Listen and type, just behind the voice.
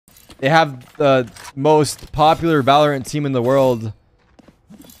They have the most popular Valorant team in the world.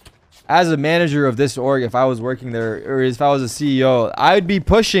 As a manager of this org, if I was working there, or if I was a CEO, I'd be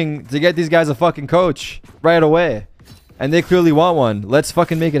pushing to get these guys a fucking coach right away. And they clearly want one. Let's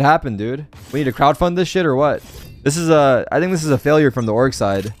fucking make it happen, dude. We need to crowdfund this shit or what? This is I think this is a failure from the org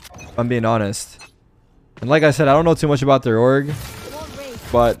side, if I'm being honest. And like I said, I don't know too much about their org,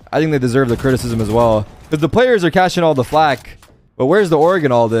 but I think they deserve the criticism as well. Because the players are catching all the flack. But where's the org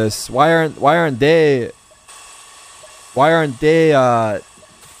in all this? Why aren't they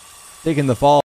taking the fall?